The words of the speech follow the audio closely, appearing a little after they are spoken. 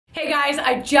Hey guys,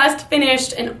 I just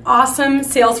finished an awesome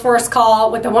Salesforce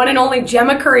call with the one and only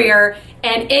Gemma Career,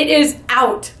 and it is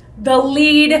out. The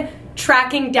lead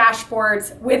tracking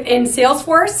dashboards within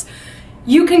Salesforce.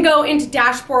 You can go into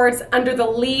dashboards under the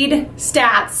lead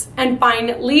stats and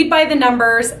find lead by the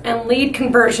numbers and lead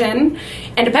conversion.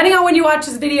 And depending on when you watch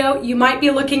this video, you might be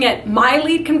looking at my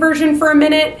lead conversion for a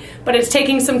minute, but it's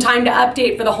taking some time to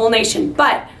update for the whole nation.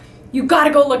 But you gotta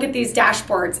go look at these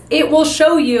dashboards. It will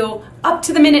show you up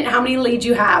to the minute how many leads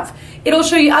you have. It'll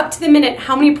show you up to the minute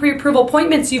how many pre-approval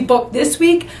appointments you've booked this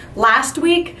week, last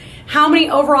week, how many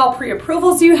overall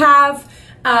pre-approvals you have,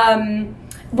 how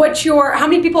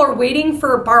many people are waiting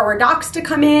for borrower docs to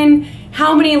come in,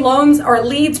 how many loans or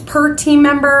leads per team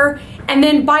member, and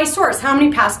then by source, how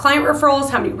many past client referrals,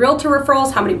 how many realtor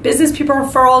referrals, how many business people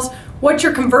referrals, what's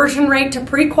your conversion rate to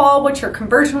pre-qual, what's your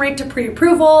conversion rate to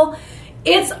pre-approval.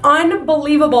 It's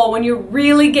unbelievable when you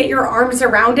really get your arms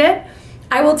around it.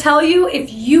 I will tell you,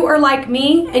 if you are like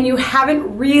me and you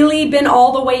haven't really been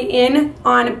all the way in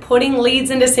on putting leads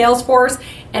into Salesforce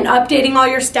and updating all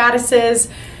your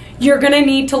statuses, you're gonna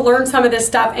need to learn some of this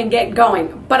stuff and get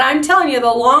going. But I'm telling you,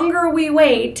 the longer we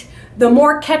wait, the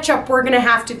more catch up we're gonna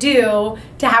have to do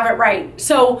to have it right.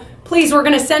 So please, we're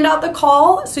gonna send out the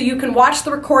call so you can watch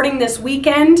the recording this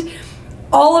weekend.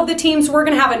 All of the teams, we're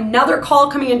gonna have another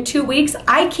call coming in 2 weeks.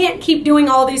 I can't keep doing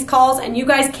all these calls and you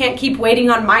guys can't keep waiting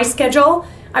on my schedule.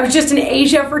 I was just in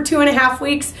Asia for 2.5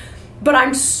 weeks, but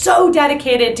I'm so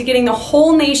dedicated to getting the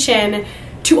whole nation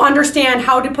to understand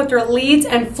how to put their leads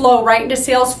and flow right into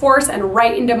Salesforce and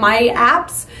right into my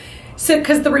apps. So,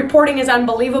 because the reporting is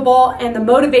unbelievable and the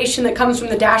motivation that comes from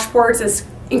the dashboards is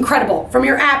incredible. From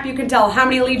your app, you can tell how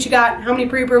many leads you got, how many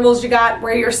pre-approvals you got,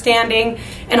 where you're standing,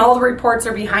 and all the reports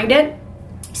are behind it.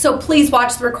 So please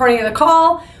watch the recording of the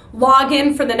call, log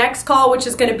in for the next call, which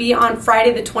is gonna be on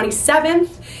Friday the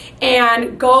 27th,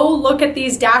 and go look at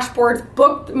these dashboards,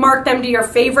 bookmark them to your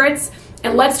favorites,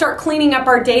 and let's start cleaning up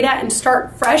our data and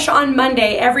start fresh on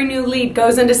Monday. Every new lead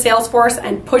goes into Salesforce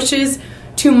and pushes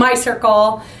to My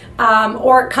Circle,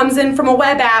 or it comes in from a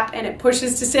web app and it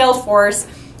pushes to Salesforce,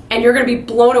 and you're gonna be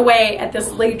blown away at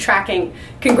this lead tracking.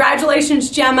 Congratulations,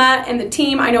 Gemma and the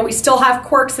team. I know we still have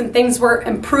quirks and things we're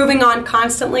improving on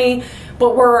constantly,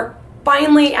 but we're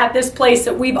finally at this place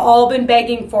that we've all been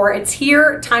begging for. It's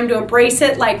here, time to embrace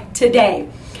it, like today.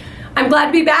 I'm glad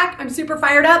to be back. I'm super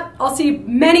fired up. I'll see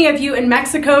many of you in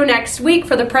Mexico next week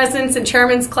for the Presidents and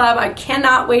Chairman's Club. I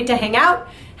cannot wait to hang out.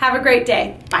 Have a great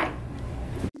day. Bye.